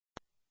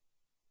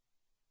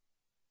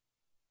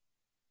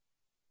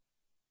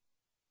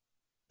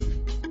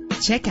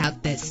Check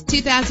out this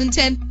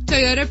 2010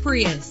 Toyota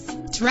Prius.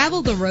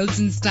 Travel the roads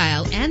in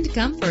style and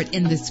comfort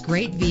in this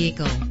great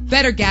vehicle.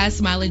 Better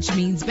gas mileage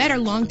means better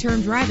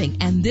long-term driving,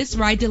 and this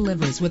ride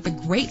delivers with a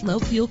great low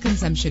fuel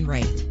consumption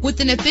rate. With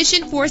an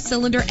efficient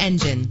 4-cylinder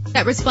engine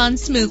that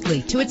responds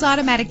smoothly to its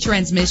automatic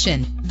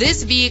transmission,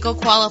 this vehicle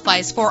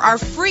qualifies for our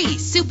free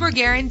Super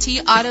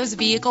Guarantee Autos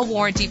Vehicle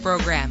Warranty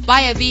Program.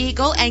 Buy a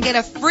vehicle and get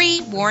a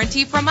free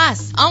warranty from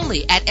us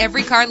only at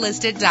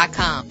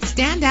everycarlisted.com.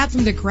 Stand out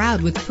from the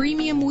crowd with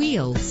premium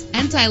wheels.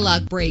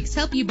 Anti-lock brakes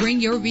help you bring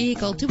your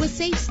vehicle to a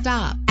safe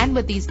stop. And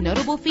with these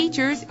notable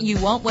features, you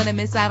won't want to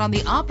miss out on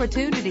the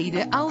opportunity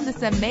to own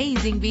this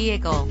amazing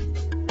vehicle.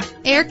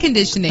 Air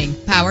conditioning,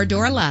 power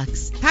door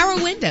locks, power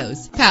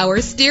windows,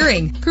 power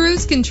steering,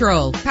 cruise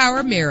control,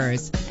 power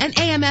mirrors, an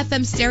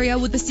AM/FM stereo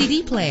with a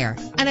CD player,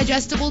 an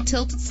adjustable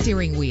tilt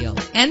steering wheel.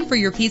 And for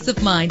your peace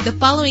of mind, the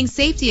following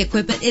safety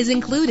equipment is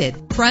included: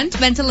 front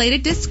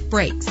ventilated disc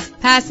brakes,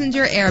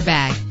 passenger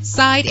airbag,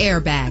 side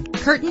airbag,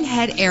 curtain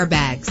head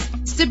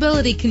airbags,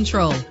 stability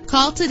control.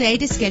 Call today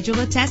to schedule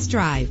a test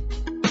drive.